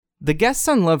The guests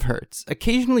on Love Hurts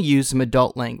occasionally use some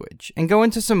adult language and go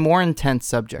into some more intense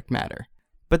subject matter.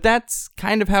 But that's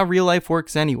kind of how real life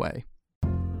works anyway.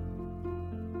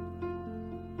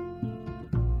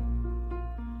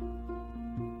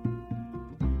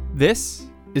 This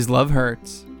is Love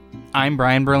Hurts. I'm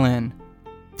Brian Berlin.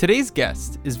 Today's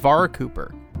guest is Vara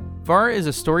Cooper. Vara is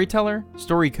a storyteller,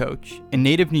 story coach, and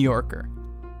native New Yorker.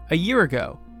 A year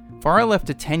ago, Vara left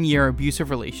a 10-year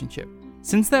abusive relationship.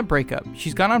 Since that breakup,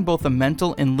 she's gone on both a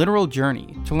mental and literal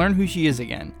journey to learn who she is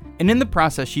again, and in the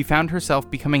process, she found herself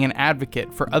becoming an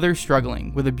advocate for others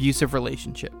struggling with abusive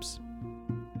relationships.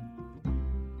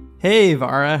 Hey,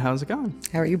 Vara, how's it going?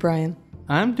 How are you, Brian?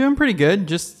 I'm doing pretty good,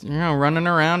 just, running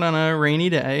around on a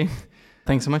rainy day.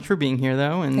 Thanks so much for being here,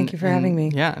 though. And thank you for having me.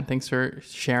 Yeah, and thanks for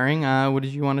sharing. What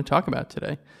did you want to talk about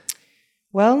today?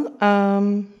 Well,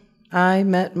 I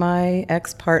met my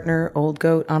ex-partner, Old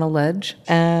Goat, on a ledge,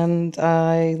 and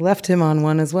I left him on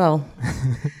one as well.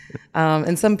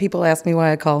 And some people ask me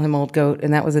why I call him Old Goat,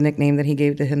 and that was a nickname that he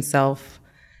gave to himself,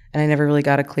 and I never really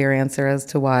got a clear answer as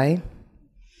to why.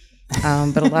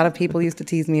 But a lot of people used to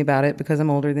tease me about it because I'm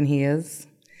older than he is.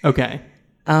 Okay.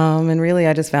 And really,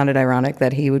 I just found it ironic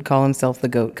that he would call himself the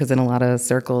GOAT, because in a lot of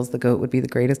circles, the GOAT would be the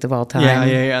greatest of all time.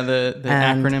 Yeah, the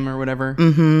acronym or whatever.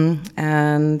 Mm-hmm.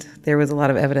 And there was a lot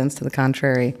of evidence to the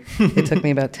contrary. It took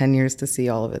me about 10 years to see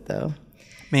all of it, though.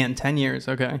 Man, 10 years,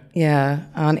 okay. Yeah.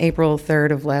 On April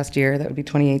 3rd of last year, that would be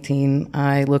 2018,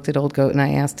 I looked at Old Goat and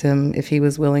I asked him if he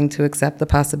was willing to accept the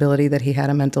possibility that he had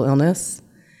a mental illness.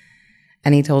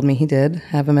 And he told me he did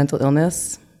have a mental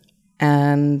illness.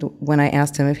 And when I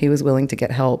asked him if he was willing to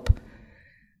get help,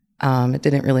 it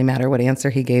didn't really matter what answer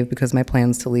he gave because my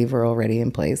plans to leave were already in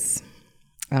place.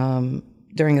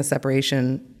 During a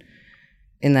separation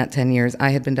in that 10 years,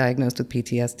 I had been diagnosed with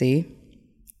PTSD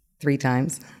 3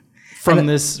 times. From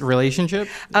this relationship?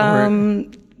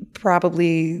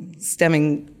 Probably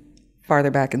stemming farther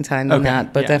back in time than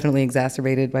that, but definitely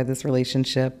exacerbated by this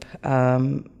relationship.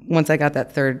 Once I got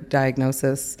that 3rd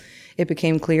diagnosis, it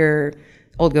became clear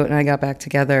Old Goat and I got back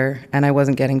together, and I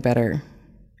wasn't getting better.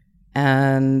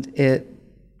 And it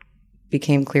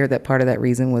became clear that part of that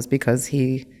reason was because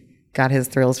he got his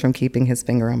thrills from keeping his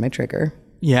finger on my trigger.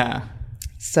 Yeah.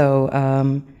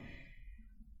 So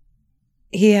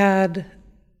we had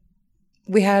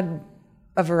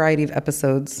a variety of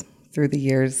episodes through the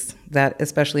years that,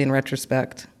 especially in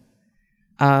retrospect,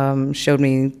 showed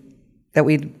me that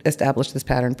we'd established this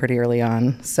pattern pretty early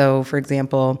on. So, for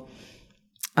example,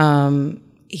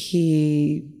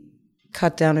 he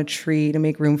cut down a tree to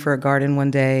make room for a garden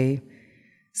one day.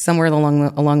 Somewhere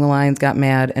along the lines, got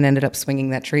mad and ended up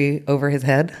swinging that tree over his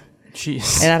head.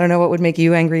 Jeez. And I don't know what would make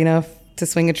you angry enough to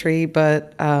swing a tree,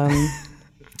 but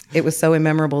it was so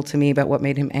immemorable to me about what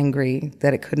made him angry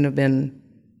that it couldn't have been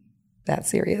that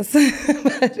serious.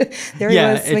 But there he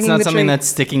was, swinging it's not the something tree. that's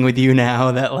sticking with you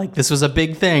now, that like this was a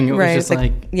big thing. It was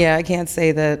just yeah, I can't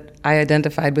say that I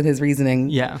identified with his reasoning.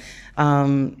 Yeah.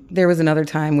 There was another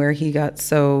time where he got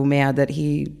so mad that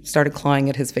he started clawing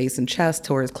at his face and chest,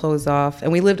 tore his clothes off,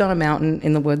 and we lived on a mountain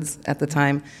in the woods at the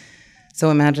time. So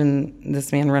imagine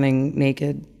this man running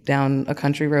naked down a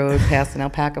country road past an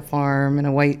alpaca farm and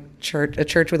a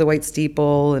church with a white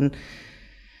steeple, and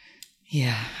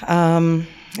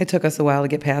it took us a while to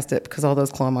get past it because all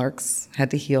those claw marks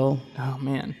had to heal. Oh,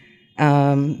 man.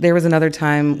 There was another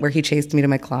time where he chased me to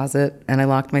my closet, and I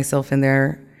locked myself in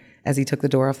there as he took the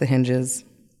door off the hinges.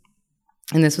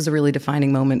 And this was a really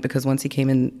defining moment because once he came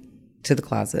in to the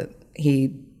closet,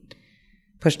 he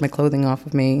pushed my clothing off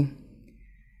of me,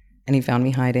 and he found me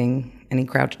hiding, and he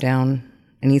crouched down,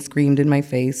 and he screamed in my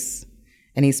face,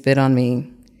 and he spit on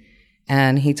me,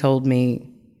 and he told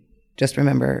me, "Just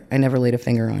remember, I never laid a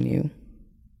finger on you."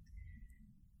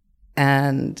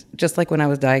 And just like when I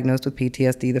was diagnosed with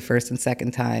PTSD the first and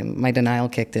second time, my denial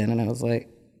kicked in, and I was like,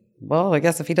 well, I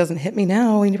guess if he doesn't hit me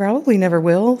now, he probably never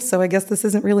will, so I guess this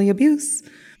isn't really abuse.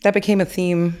 That became a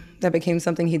theme. That became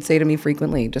something he'd say to me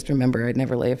frequently. Just remember, I'd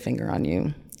never lay a finger on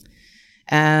you.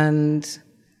 And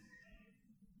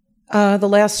the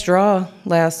last straw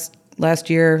last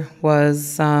year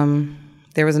was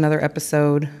there was another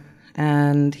episode,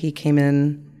 and he came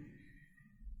in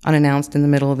unannounced in the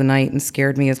middle of the night and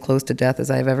scared me as close to death as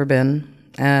I've ever been.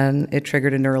 And it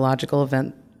triggered a neurological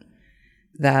event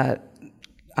that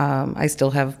I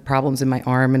still have problems in my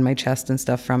arm and my chest and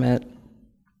stuff from it.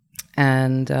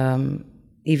 And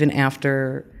even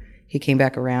after he came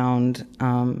back around,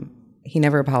 he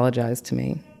never apologized to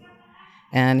me.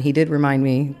 And he did remind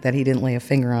me that he didn't lay a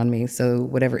finger on me, so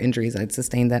whatever injuries I'd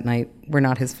sustained that night were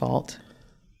not his fault.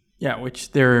 Yeah,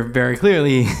 which they're very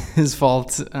clearly his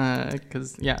fault,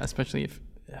 because, especially if,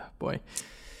 boy.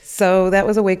 So that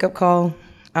was a wake-up call.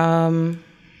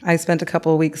 I spent a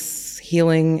couple of weeks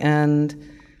healing and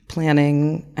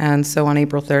planning. And so on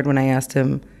April 3rd, when I asked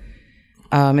him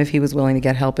if he was willing to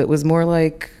get help, it was more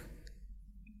like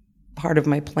part of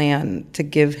my plan to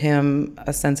give him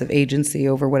a sense of agency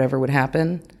over whatever would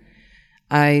happen.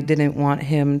 I didn't want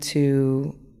him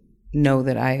to know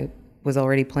that I was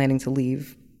already planning to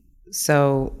leave.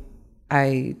 So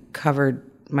I covered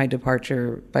my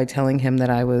departure by telling him that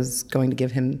I was going to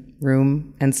give him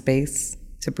room and space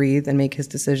to breathe and make his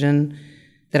decision,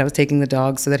 that I was taking the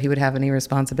dog so that he would have any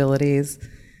responsibilities,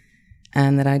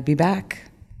 and that I'd be back.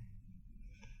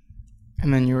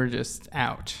 And then you were just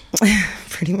out.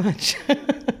 Pretty much.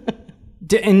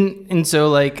 And so,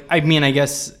 like, I mean, I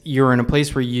guess you're in a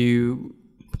place where you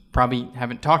probably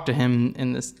haven't talked to him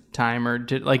in this time, or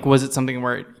was it something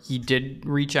where he did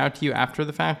reach out to you after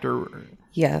the fact, or?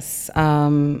 Yes.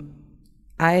 I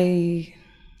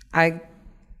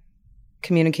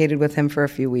communicated with him for a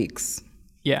few weeks.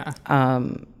 Yeah.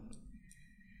 And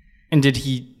did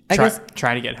he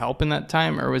try to get help in that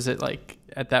time, or was it like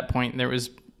at that point there was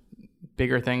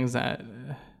bigger things that?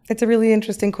 It's a really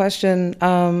interesting question.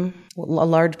 A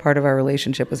large part of our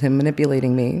relationship was him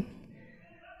manipulating me.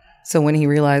 So when he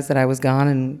realized that I was gone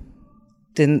and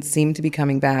didn't seem to be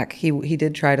coming back, he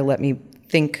did try to let me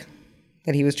think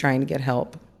that he was trying to get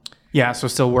help. Yeah, so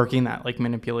still working that like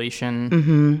manipulation.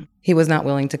 Mm-hmm. He was not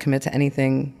willing to commit to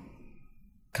anything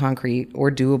concrete or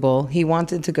doable. He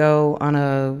wanted to go on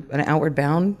an Outward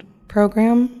Bound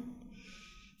program.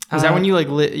 Is that when you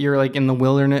you're like in the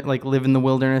wilderness, like live in the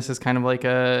wilderness as kind of like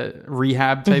a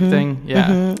rehab type thing? Yeah.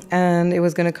 Mm-hmm. And it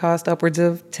was going to cost upwards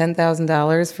of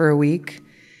 $10,000 for a week.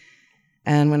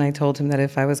 And when I told him that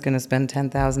if I was going to spend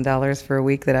 $10,000 for a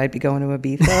week, that I'd be going to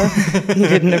Ibiza, he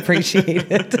didn't appreciate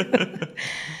it.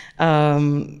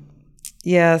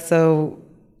 Yeah, so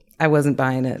I wasn't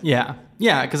buying it. Yeah.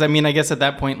 Yeah, because I mean, I guess at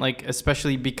that point, like,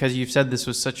 especially because you've said this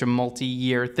was such a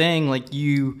multi-year thing, like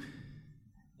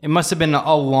it must have been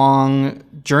a long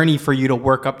journey for you to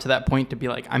work up to that point to be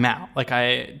like, I'm out,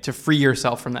 to free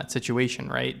yourself from that situation,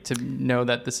 right? To know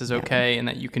that this is okay and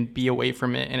that you can be away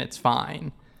from it and it's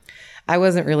fine. I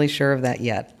wasn't really sure of that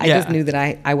yet. I just knew that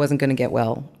I wasn't going to get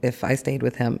well if I stayed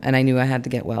with him, and I knew I had to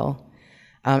get well.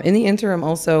 In the interim,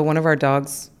 also, one of our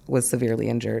dogs was severely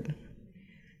injured,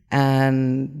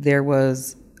 and there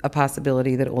was a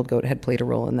possibility that Old Goat had played a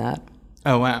role in that.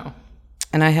 Oh, wow.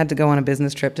 And I had to go on a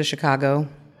business trip to Chicago,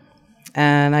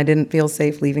 and I didn't feel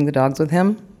safe leaving the dogs with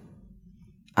him.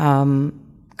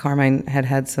 Carmine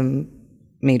had some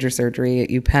major surgery at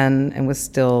UPenn and was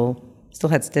still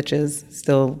had stitches,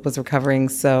 still was recovering.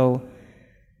 So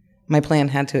my plan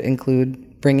had to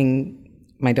include bringing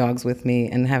my dogs with me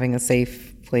and having a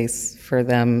safe place for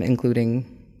them, including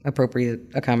appropriate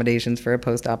accommodations for a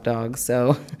post-op dog.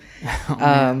 So,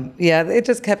 it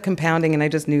just kept compounding. And I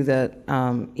just knew that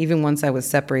even once I was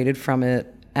separated from it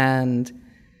and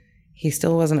he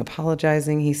still wasn't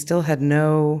apologizing, he still had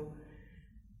no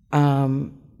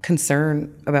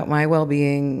concern about my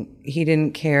well-being. He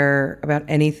didn't care about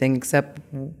anything except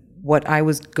what I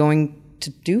was going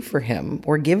to do for him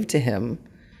or give to him.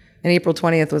 And April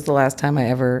 20th was the last time I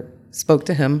ever spoke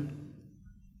to him.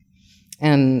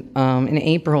 And in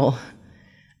April,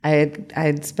 I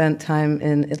had spent time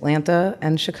in Atlanta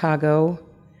and Chicago,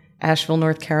 Asheville,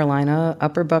 North Carolina,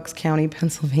 Upper Bucks County,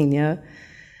 Pennsylvania.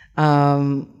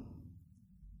 I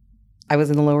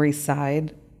was in the Lower East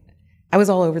Side. I was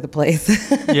all over the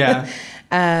place. Yeah.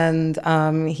 And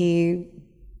he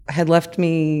had left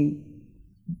me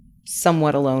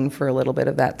somewhat alone for a little bit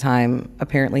of that time.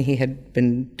 Apparently he had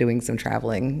been doing some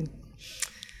traveling.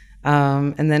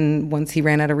 And then once he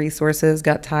ran out of resources,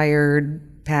 got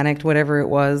tired, panicked, whatever it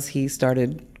was, he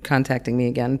started contacting me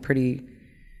again pretty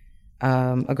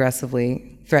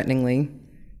aggressively, threateningly,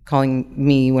 calling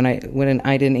me when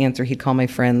I didn't answer. He'd call my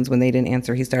friends. When they didn't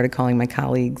answer, he started calling my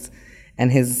colleagues. And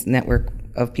his network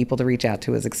of people to reach out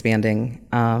to was expanding.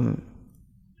 And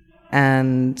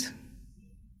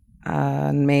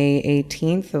on May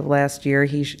 18th of last year,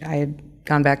 I had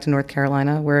gone back to North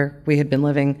Carolina, where we had been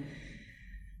living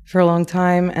for a long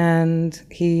time, and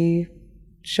he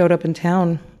showed up in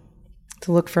town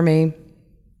to look for me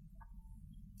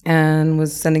and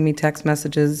was sending me text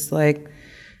messages like,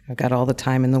 I've got all the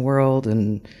time in the world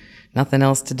and nothing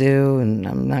else to do, and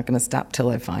I'm not going to stop till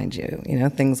I find you.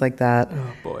 Things like that.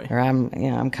 Oh boy. Or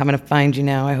I'm coming to find you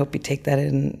now. I hope you take that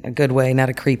in a good way, not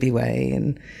a creepy way.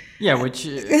 And yeah, which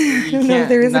I don't know if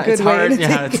there is a good way.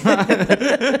 Yeah, it's not.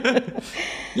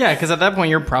 Yeah, because at that point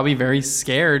you're probably very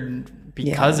scared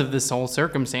because of this whole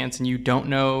circumstance, and you don't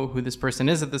know who this person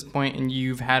is at this point, and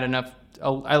you've had enough,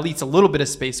 at least a little bit of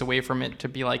space away from it to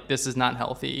be like, this is not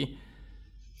healthy.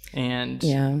 And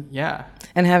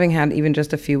and having had even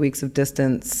just a few weeks of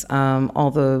distance,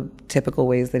 all the typical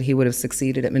ways that he would have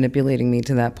succeeded at manipulating me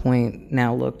to that point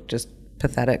now look just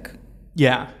pathetic.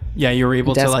 Yeah, you were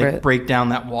able Desperate. to like break down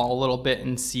that wall a little bit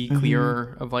and see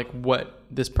clearer of like what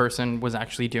this person was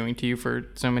actually doing to you for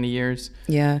so many years.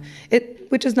 Yeah,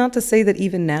 which is not to say that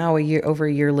even now, over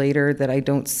a year later, that I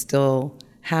don't still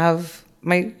have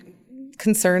my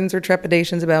concerns or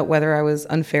trepidations about whether I was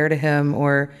unfair to him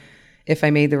or if I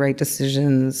made the right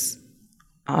decisions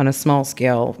on a small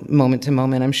scale, moment to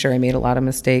moment. I'm sure I made a lot of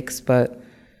mistakes, but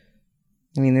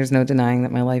I mean, there's no denying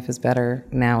that my life is better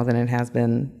now than it has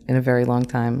been in a very long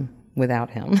time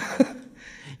without him.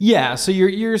 Yeah, so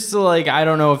you're still like, I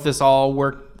don't know if this all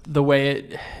worked the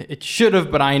way it should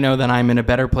have, but I know that I'm in a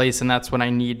better place, and that's what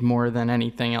I need more than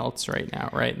anything else right now,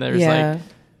 right?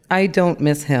 I don't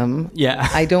miss him. Yeah.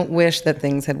 I don't wish that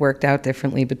things had worked out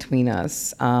differently between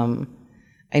us.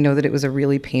 I know that it was a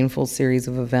really painful series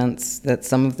of events, that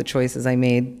some of the choices I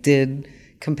made did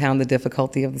compound the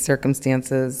difficulty of the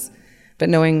circumstances. But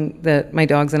knowing that my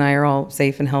dogs and I are all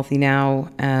safe and healthy now,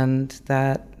 and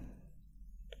that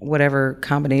whatever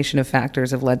combination of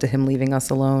factors have led to him leaving us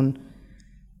alone,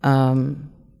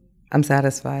 I'm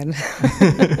satisfied.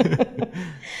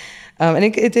 And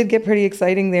it did get pretty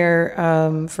exciting there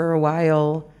for a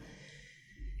while.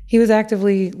 He was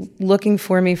actively looking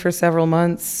for me for several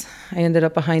months. I ended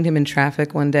up behind him in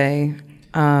traffic one day,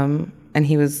 and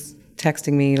he was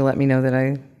texting me to let me know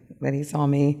that he saw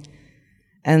me.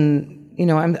 And you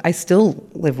know, I still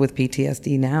live with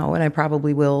PTSD now, and I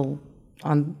probably will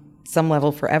on some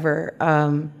level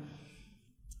forever.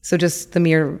 So just the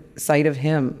mere sight of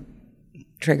him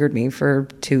triggered me for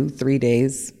 2-3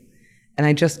 days, and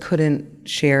I just couldn't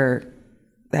share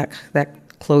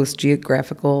that close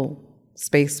geographical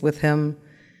space with him.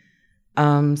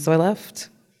 So I left,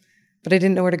 but I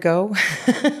didn't know where to go.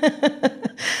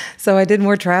 So I did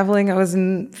more traveling. I was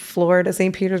in Florida,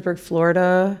 St. Petersburg,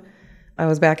 Florida. I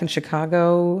was back in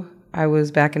Chicago. I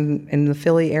was back in the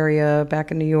Philly area, back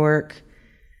in New York.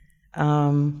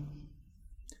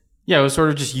 Yeah, it was sort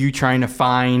of just you trying to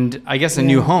find, I guess, a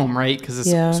new home, right? Because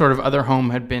this sort of other home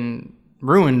had been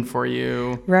ruined for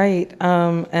you. Right.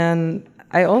 And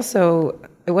I also,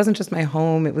 it wasn't just my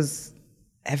home, it was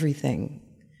everything.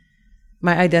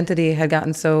 My identity had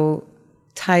gotten so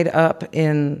tied up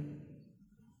in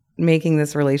making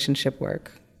this relationship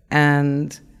work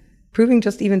and proving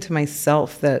just even to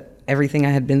myself that everything I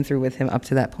had been through with him up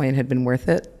to that point had been worth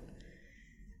it.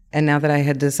 And now that I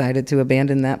had decided to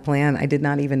abandon that plan, I did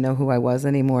not even know who I was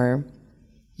anymore.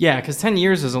 Yeah, because 10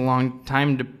 years is a long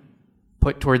time to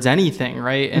put towards anything,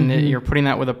 right? And you're putting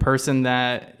that with a person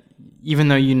that, even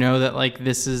though you know that like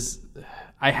this is,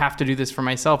 I have to do this for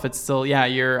myself, it's still,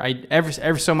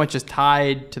 ever so much is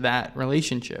tied to that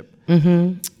relationship.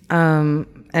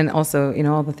 And also, you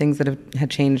know, all the things that had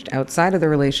changed outside of the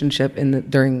relationship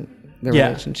during the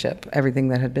relationship, everything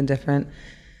that had been different.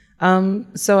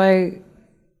 So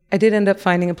I did end up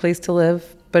finding a place to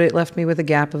live, but it left me with a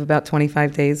gap of about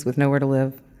 25 days with nowhere to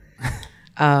live.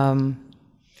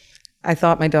 I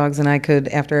thought my dogs and I could,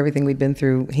 after everything we'd been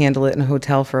through, handle it in a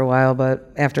hotel for a while,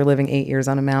 but after living 8 years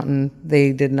on a mountain,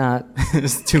 they did not. It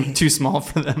was too small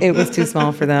for them. It was too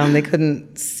small for them. They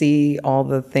couldn't see all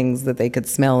the things that they could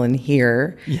smell and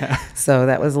hear. Yeah. So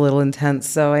that was a little intense.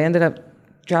 So I ended up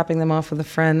dropping them off with a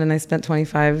friend, and I spent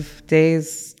 25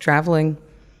 days traveling,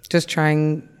 just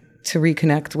trying to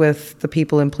reconnect with the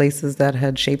people and places that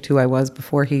had shaped who I was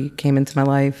before he came into my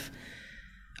life.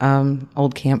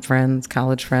 Old camp friends,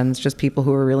 college friends, just people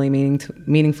who were really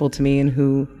meaningful to me and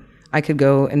who I could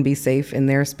go and be safe in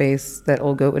their space, that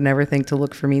old goat would never think to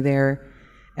look for me there,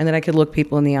 and that I could look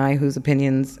people in the eye whose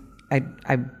opinions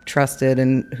I trusted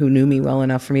and who knew me well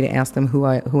enough for me to ask them who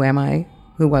am I,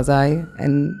 who was I,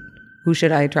 and who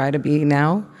should I try to be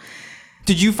now.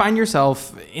 Did you find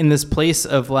yourself in this place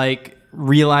of like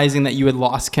realizing that you had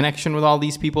lost connection with all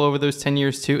these people over those 10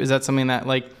 years too? Is that something that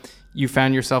like you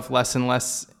found yourself less and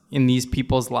less in these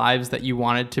people's lives that you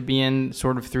wanted to be in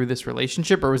sort of through this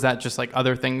relationship? Or was that just like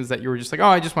other things that you were just like, oh,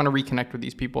 I just want to reconnect with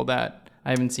these people that I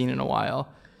haven't seen in a while?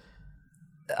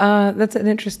 That's an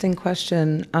interesting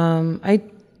question.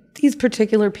 These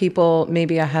particular people,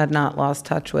 maybe I had not lost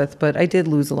touch with, but I did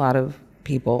lose a lot of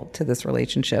people to this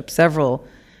relationship. Several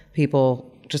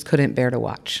people just couldn't bear to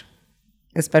watch,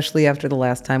 especially after the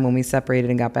last time when we separated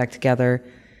and got back together.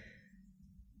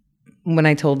 When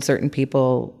I told certain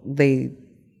people, they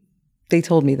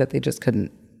told me that they just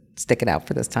couldn't stick it out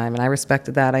for this time, and I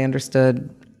respected that. I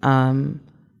understood. And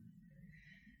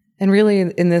really,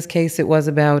 in this case, it was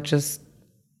about just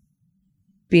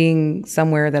being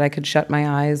somewhere that I could shut my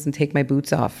eyes and take my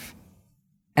boots off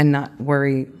and not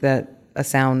worry that a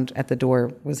sound at the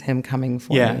door was him coming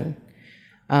for me.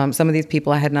 Some of these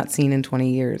people I had not seen in 20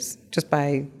 years, just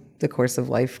by the course of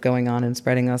life going on and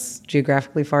spreading us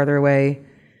geographically farther away.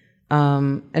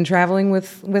 And traveling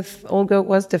with Old Goat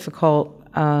was difficult,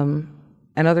 and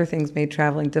other things made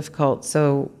traveling difficult.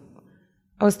 So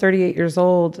I was 38 years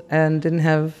old and didn't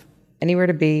have anywhere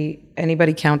to be,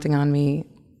 anybody counting on me,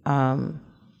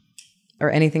 or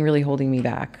anything really holding me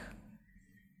back.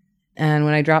 And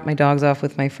when I dropped my dogs off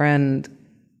with my friend,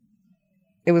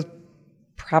 it was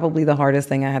probably the hardest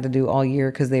thing I had to do all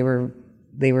year, because they were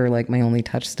like my only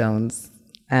touchstones.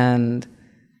 And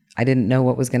I didn't know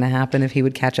what was going to happen, if he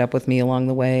would catch up with me along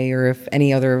the way, or if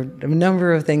any other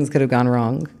number of things could have gone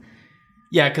wrong.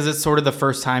 Yeah, because it's sort of the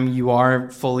first time you are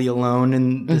fully alone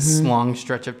in this long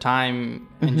stretch of time,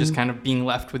 and just kind of being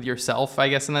left with yourself, I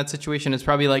guess, in that situation. It's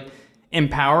probably like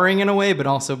empowering in a way, but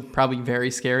also probably very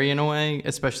scary in a way,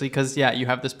 especially because, you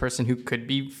have this person who could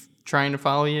be trying to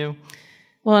follow you.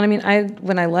 Well, I mean,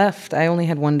 when I left, I only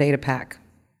had one day to pack.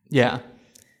 Yeah.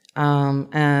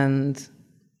 And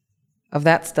of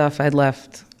that stuff, I'd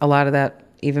left a lot of that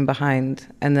even behind.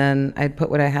 And then I'd put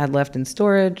what I had left in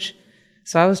storage.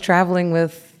 So I was traveling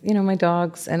with, my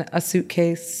dogs and a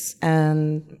suitcase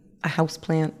and a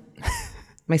houseplant,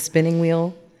 my spinning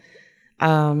wheel.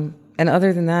 And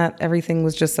other than that, everything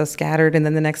was just so scattered. And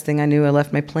then the next thing I knew, I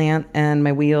left my plant and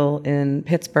my wheel in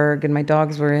Pittsburgh, and my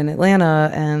dogs were in Atlanta,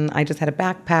 and I just had a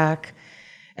backpack.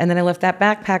 And then I left that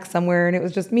backpack somewhere, and it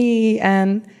was just me.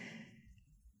 And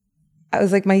I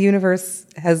was like, my universe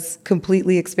has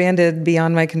completely expanded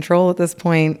beyond my control at this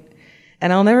point.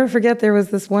 And I'll never forget, there was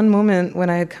this one moment when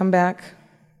I had come back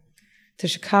to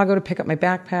Chicago to pick up my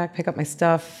backpack, pick up my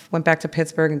stuff, went back to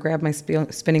Pittsburgh and grabbed my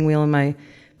spinning wheel and my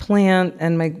plant,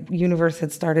 and my universe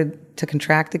had started to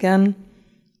contract again.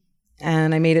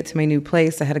 And I made it to my new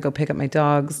place. I had to go pick up my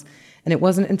dogs. And it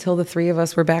wasn't until the three of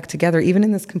us were back together, even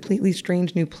in this completely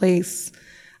strange new place,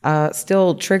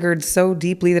 still triggered so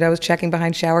deeply that I was checking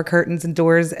behind shower curtains and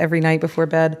doors every night before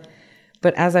bed.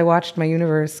 But as I watched my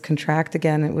universe contract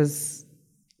again, it was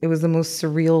the most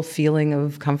surreal feeling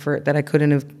of comfort that I couldn't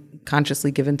have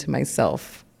consciously given to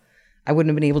myself. I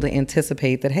wouldn't have been able to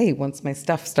anticipate that, hey, once my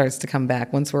stuff starts to come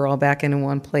back, once we're all back in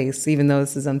one place, even though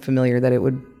this is unfamiliar, that it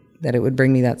would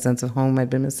bring me that sense of home I'd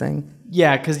been missing.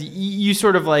 Yeah, because you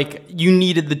sort of you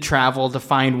needed the travel to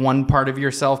find one part of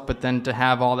yourself, but then to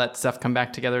have all that stuff come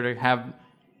back together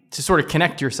to sort of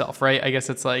connect yourself, right? I guess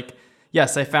it's like,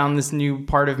 yes, I found this new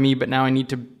part of me, but now I need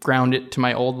to ground it to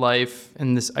my old life,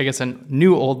 and this, I guess, a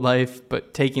new old life,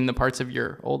 but taking the parts of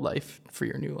your old life for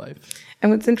your new life.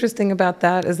 And what's interesting about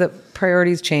that is that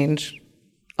priorities change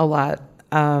a lot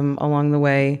along the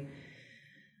way.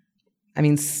 I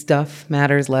mean, stuff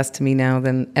matters less to me now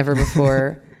than ever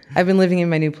before. I've been living in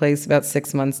my new place about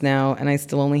 6 months now, and I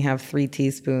still only have 3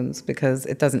 teaspoons because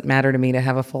it doesn't matter to me to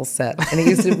have a full set. And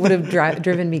it would have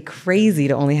driven me crazy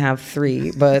to only have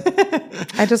 3, but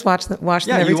I just wash them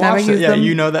every time I use them. Yeah,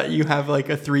 you know that you have like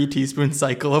a 3 teaspoon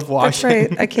cycle of washing. That's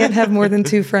right. I can't have more than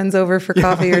 2 friends over for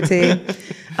coffee or tea,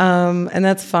 and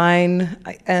that's fine.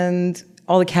 And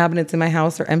all the cabinets in my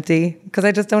house are empty because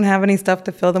I just don't have any stuff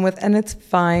to fill them with, and it's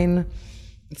fine.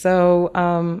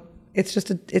 So it's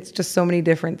just so many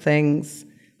different things,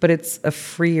 but it's a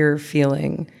freer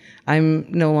feeling. I'm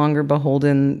no longer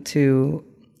beholden to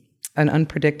an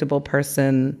unpredictable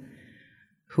person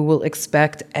who will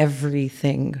expect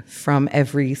everything from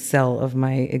every cell of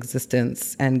my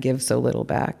existence and give so little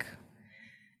back.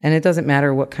 And it doesn't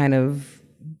matter what kind of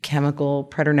chemical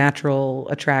preternatural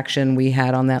attraction we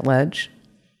had on that ledge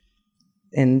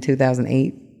in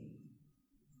 2008.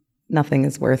 Nothing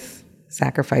is worth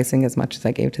sacrificing as much as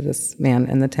I gave to this man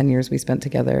in the 10 years we spent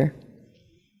together.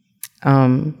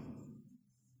 I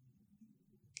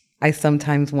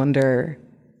sometimes wonder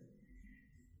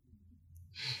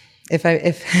if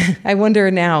I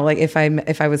wonder now, like if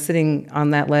I was sitting on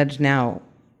that ledge now,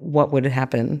 what would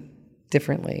happen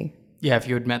differently? Yeah, if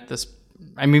you had met this,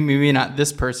 I mean, maybe not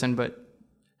this person, but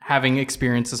having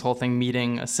experienced this whole thing,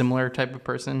 meeting a similar type of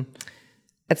person.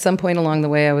 At some point along the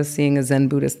way, I was seeing a Zen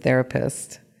Buddhist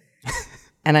therapist.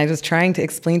 And I was trying to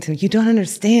explain to him, you don't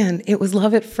understand. It was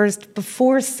love at first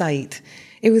before sight.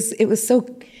 It was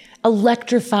so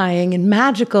electrifying and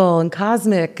magical and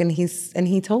cosmic. And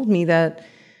he told me that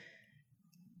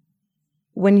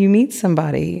when you meet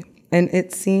somebody and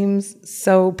it seems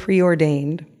so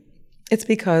preordained, it's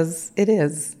because it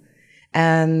is.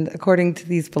 And according to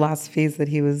these philosophies that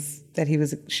he was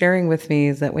sharing with me,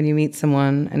 is that when you meet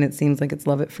someone and it seems like it's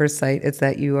love at first sight, it's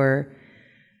that you are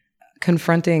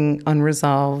confronting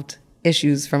unresolved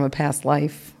issues from a past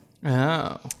life.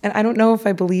 Oh. And I don't know if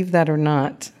I believe that or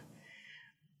not.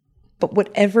 But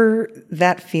whatever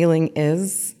that feeling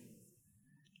is,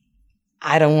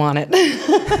 I don't want it.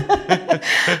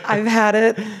 I've had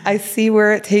it. I see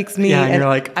where it takes me. Yeah, and you're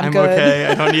like, I'm okay.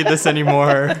 I don't need this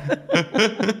anymore.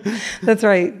 That's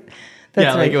right.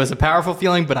 That's right. Like it was a powerful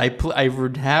feeling, but I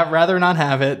would rather not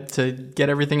have it to get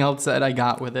everything else that I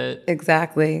got with it.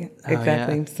 Exactly.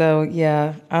 Exactly. Yeah. So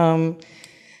yeah.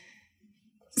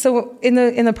 So in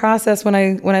the process, when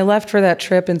I left for that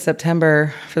trip in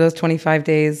September for those 25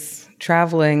 days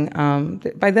traveling,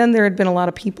 by then there had been a lot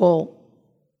of people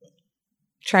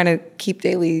trying to keep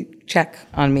daily check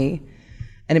on me.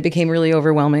 And it became really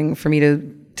overwhelming for me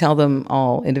to tell them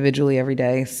all individually every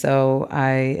day. So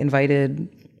I invited,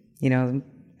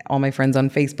 all my friends on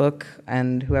Facebook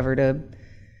and whoever to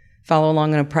follow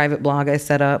along in a private blog I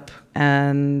set up.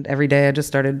 And every day I just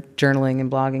started journaling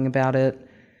and blogging about it,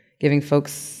 giving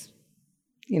folks,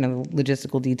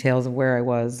 logistical details of where I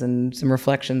was and some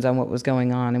reflections on what was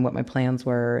going on and what my plans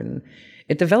were. And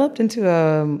it developed into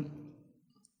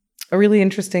a really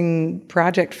interesting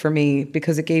project for me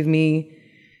because it gave me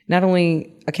not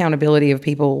only accountability of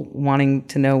people wanting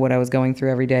to know what I was going through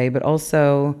every day, but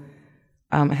also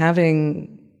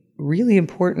having really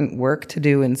important work to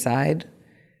do inside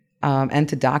and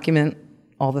to document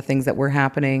all the things that were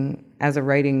happening as a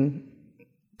writing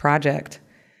project.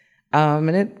 And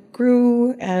it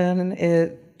grew and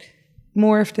it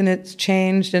morphed and it's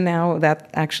changed. And now that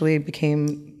actually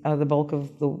became the bulk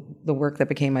of the work that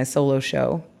became my solo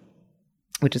show,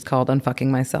 which is called Unfucking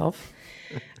Myself.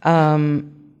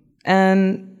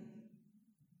 And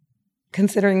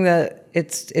considering that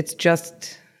it's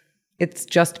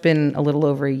just been a little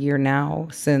over a year now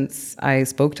since I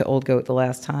spoke to Old Goat the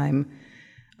last time,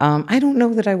 I don't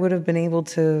know that I would have been able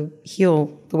to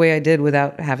heal the way I did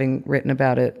without having written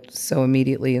about it so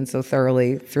immediately and so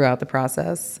thoroughly throughout the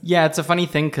process. Yeah, it's a funny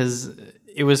thing because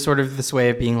it was sort of this way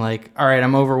of being like, all right,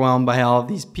 I'm overwhelmed by all of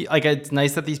these people. Like, it's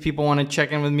nice that these people want to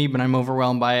check in with me, but I'm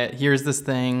overwhelmed by it. Here's this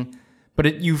thing.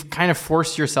 But you've kind of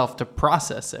forced yourself to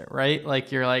process it, right?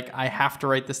 Like, you're like, I have to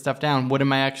write this stuff down. What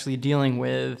am I actually dealing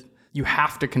with? You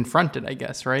have to confront it, I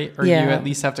guess, right? Or yeah. You at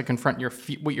least have to confront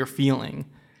what you're feeling.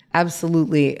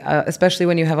 Absolutely. Especially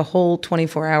when you have a whole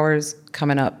 24 hours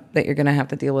coming up that you're going to have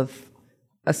to deal with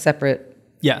a separate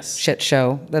shit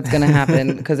show that's going to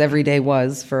happen because every day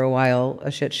was for a while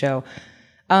a shit show.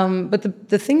 But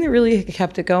the thing that really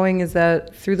kept it going is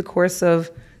that through the course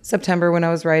of September when I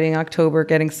was writing, October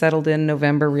getting settled in,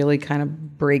 November really kind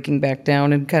of breaking back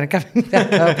down and kind of coming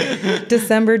back up,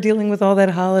 December dealing with all that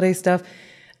holiday stuff.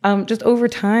 Just over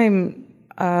time,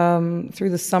 through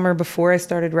the summer before I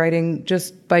started writing,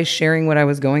 just by sharing what I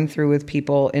was going through with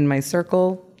people in my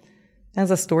circle, as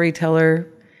a storyteller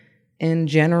in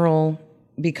general,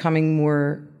 becoming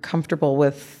more comfortable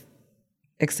with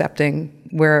accepting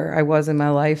where I was in my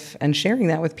life and sharing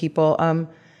that with people.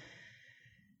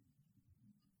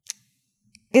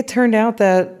 It turned out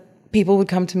that people would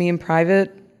come to me in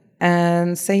private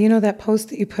and say, that post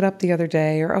that you put up the other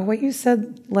day, or, oh, what you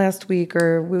said last week,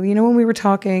 or, when we were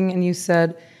talking and you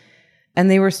said,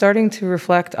 and they were starting to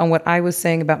reflect on what I was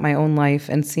saying about my own life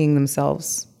and seeing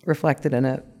themselves reflected in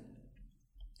it.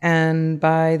 And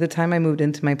by the time I moved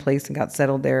into my place and got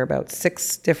settled there, about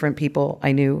 6 different people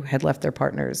I knew had left their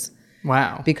partners.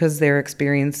 Wow. Because their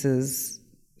experiences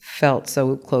felt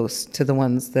so close to the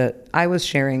ones that I was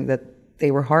sharing that they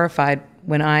were horrified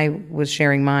when I was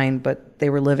sharing mine, but they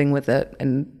were living with it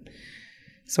and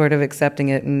sort of accepting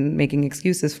it and making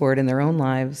excuses for it in their own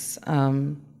lives.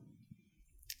 And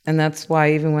that's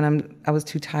why even when I was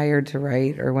too tired to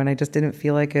write, or when I just didn't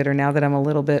feel like it, or now that I'm a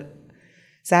little bit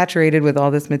saturated with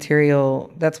all this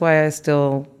material, that's why I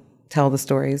still tell the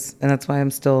stories. And that's why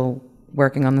I'm still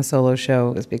working on the solo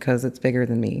show, is because it's bigger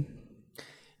than me.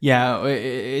 Yeah,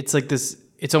 it's like this.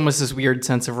 It's almost this weird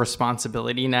sense of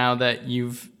responsibility now that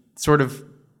you've sort of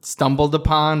stumbled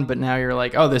upon, but now you're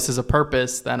like, oh, this is a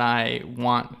purpose that I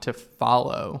want to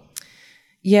follow.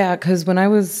 Yeah, because when I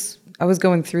was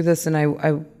going through this, and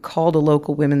I called a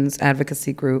local women's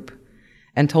advocacy group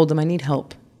and told them I need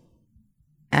help.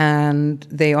 And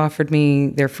they offered me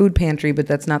their food pantry, but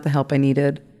that's not the help I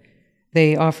needed.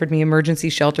 They offered me emergency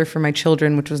shelter for my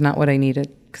children, which was not what I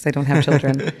needed because I don't have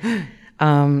children.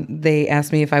 They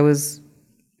asked me if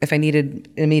I needed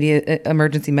immediate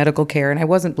emergency medical care, and I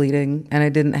wasn't bleeding, and I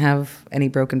didn't have any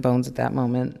broken bones at that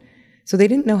moment. So they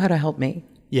didn't know how to help me.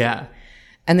 Yeah.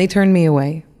 And they turned me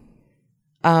away.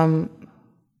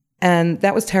 And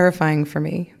that was terrifying for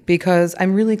me because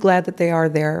I'm really glad that they are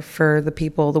there for the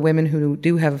people, the women who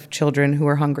do have children who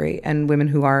are hungry and women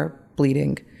who are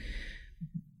bleeding.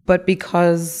 But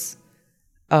because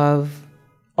of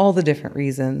all the different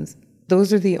reasons,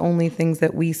 those are the only things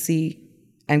that we see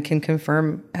and can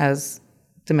confirm as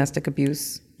domestic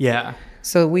abuse. Yeah.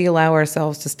 So we allow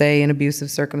ourselves to stay in abusive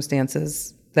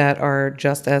circumstances that are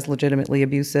just as legitimately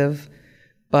abusive,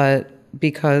 but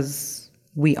because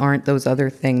we aren't those other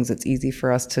things, it's easy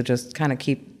for us to just kind of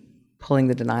keep pulling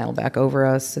the denial back over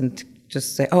us and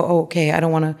just say, oh, okay, I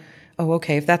don't want to, oh,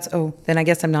 okay, if that's, then I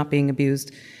guess I'm not being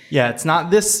abused. Yeah, it's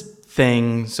not this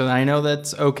thing, so I know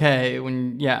that's okay.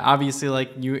 When, yeah, obviously,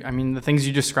 like the things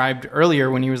you described earlier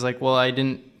when he was like, well, I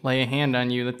didn't lay a hand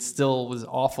on you, that still was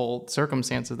awful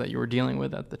circumstances that you were dealing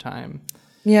with at the time.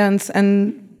 Yeah,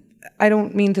 and I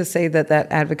don't mean to say that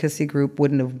advocacy group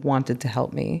wouldn't have wanted to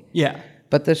help me. Yeah.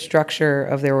 But the structure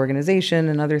of their organization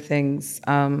and other things,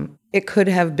 it could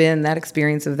have been, that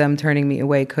experience of them turning me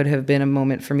away could have been a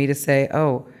moment for me to say,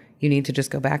 oh, you need to just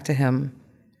go back to him,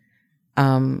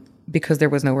 because there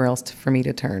was nowhere else for me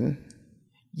to turn.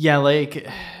 Yeah, like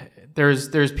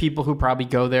there's people who probably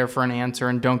go there for an answer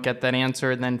and don't get that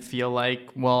answer and then feel like,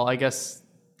 well, I guess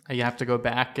I have to go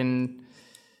back, and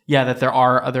yeah, that there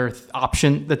are other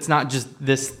options. That's not just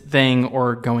this thing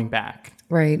or going back.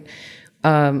 Right.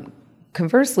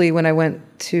 Conversely, when I went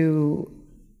to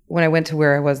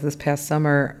where I was this past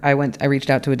summer, I reached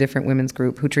out to a different women's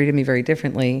group who treated me very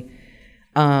differently,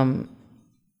 and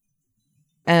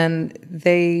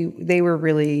they were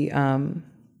really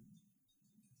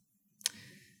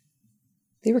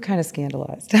they were kind of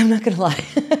scandalized. I'm not going to lie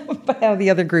by how the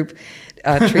other group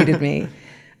treated me.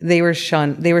 They were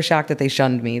shunned. They were shocked that they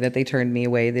shunned me, that they turned me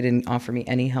away. They didn't offer me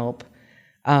any help.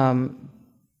 So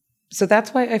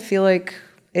that's why I feel like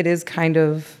it is kind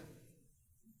of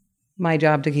my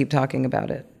job to keep talking about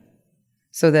it,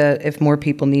 so that if more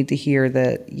people need to hear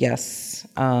that, yes,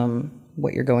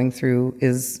 what you're going through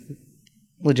is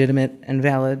legitimate and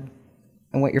valid,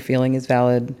 and what you're feeling is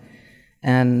valid,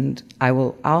 and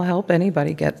I'll help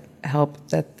anybody get help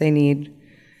that they need,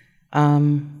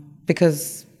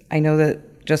 because I know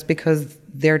that just because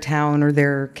their town or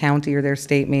their county or their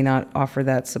state may not offer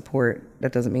that support,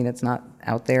 that doesn't mean it's not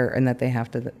out there and that they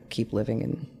have to keep living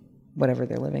in whatever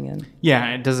they're living in.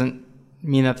 Yeah, it doesn't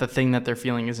mean that the thing that they're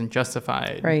feeling isn't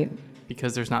justified. Right.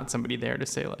 Because there's not somebody there to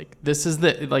say, like, this is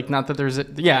the, like, not that there's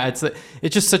it's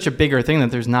just such a bigger thing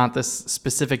that there's not this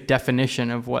specific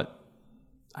definition of what,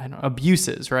 I don't know, abuse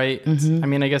is, right? Mm-hmm. I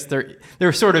mean, I guess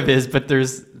there sort of is, but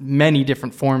there's many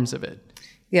different forms of it.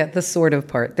 Yeah, the sort of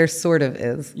part. There sort of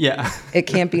is. Yeah. It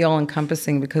can't be all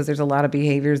encompassing because there's a lot of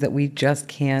behaviors that we just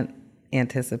can't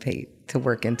anticipate to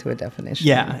work into a definition.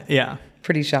 Yeah, yeah.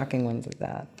 Pretty shocking ones at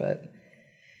that. But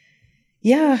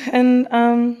yeah, and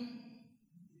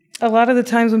a lot of the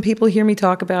times when people hear me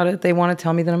talk about it, they want to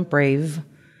tell me that I'm brave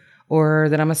or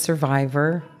that I'm a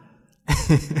survivor.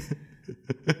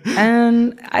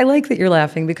 And I like that you're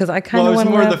laughing because I kind of want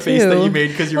to laugh too. It was more the face that you made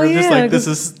because you were just like,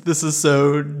 this is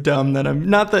so dumb that I'm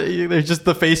not that. There's just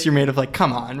the face you made of like,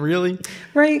 come on, really?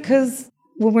 Right, because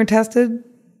when we're tested,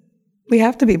 we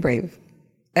have to be brave,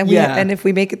 and and if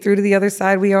we make it through to the other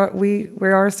side, we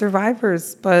are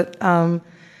survivors. But I'm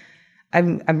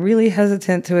really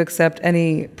hesitant to accept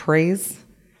any praise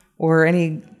or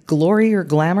any glory or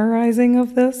glamorizing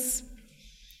of this.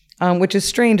 Which is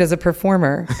strange as a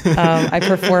performer. I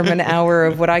perform an hour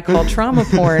of what I call trauma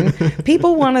porn.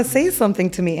 People want to say something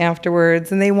to me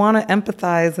afterwards, and they want to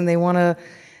empathize, and they want to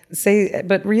say,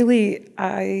 but really,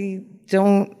 I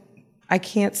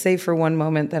can't say for one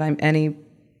moment that I'm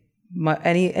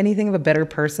anything of a better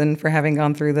person for having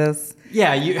gone through this.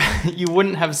 Yeah, you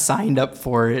wouldn't have signed up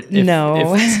for it.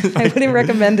 I wouldn't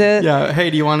recommend it. Yeah, hey,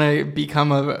 do you want to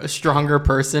become a stronger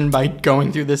person by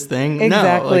going through this thing?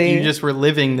 Exactly. No, like you just were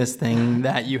living this thing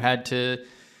that you had to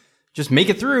just make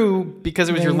it through because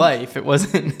it was your life. It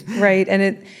wasn't right.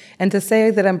 And to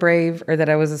say that I'm brave or that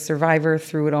I was a survivor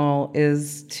through it all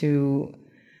is to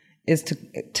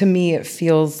me it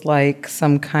feels like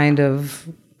some kind of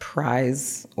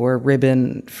prize or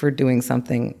ribbon for doing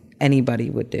something anybody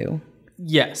would do.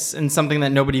 Yes, and something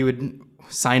that nobody would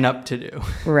sign up to do.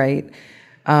 Right.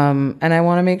 And I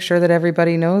want to make sure that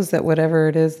everybody knows that whatever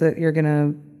it is that you're going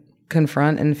to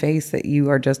confront and face, that you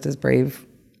are just as brave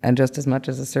and just as much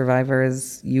as a survivor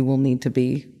as you will need to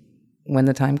be when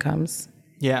the time comes.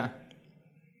 Yeah.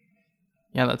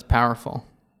 Yeah, that's powerful.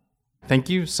 Thank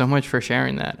you so much for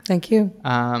sharing that. Thank you.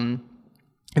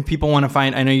 If people want to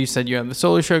find, I know you said you have the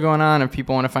solo show going on. If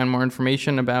people want to find more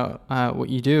information about what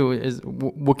you do,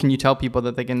 what can you tell people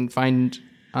that they can find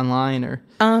online or?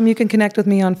 You can connect with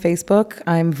me on Facebook.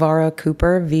 I'm Vara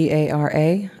Cooper,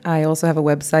 V-A-R-A. I also have a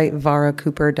website,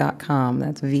 varacooper.com.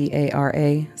 That's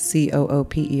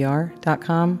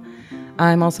VARACOOPER.com.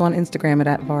 I'm also on Instagram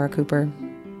at Vara Cooper.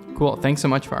 Cool. Thanks so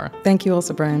much, Vara. Thank you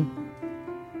also, Brian.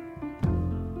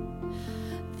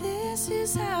 This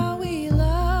is how we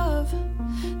love.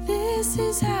 This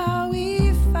is how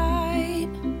we fight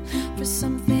for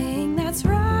something that's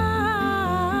right.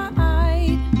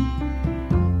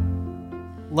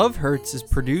 Love Hurts is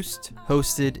produced,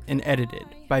 hosted, and edited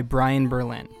by Brian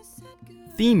Berlin.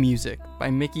 Theme music by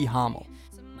Mickey Hommel.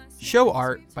 Show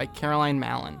art by Caroline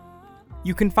Mallon.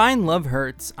 You can find Love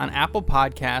Hurts on Apple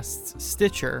Podcasts,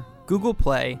 Stitcher, Google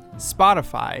Play,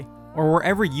 Spotify, or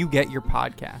wherever you get your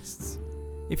podcasts.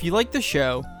 If you like the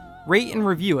show, rate and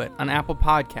review it on Apple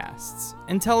Podcasts,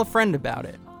 and tell a friend about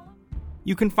it.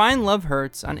 You can find Love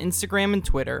Hurts on Instagram and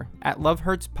Twitter at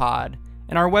LoveHurtsPod,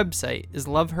 and our website is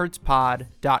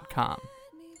lovehurtspod.com.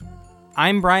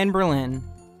 I'm Brian Berlin,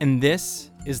 and this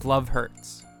is Love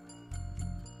Hurts.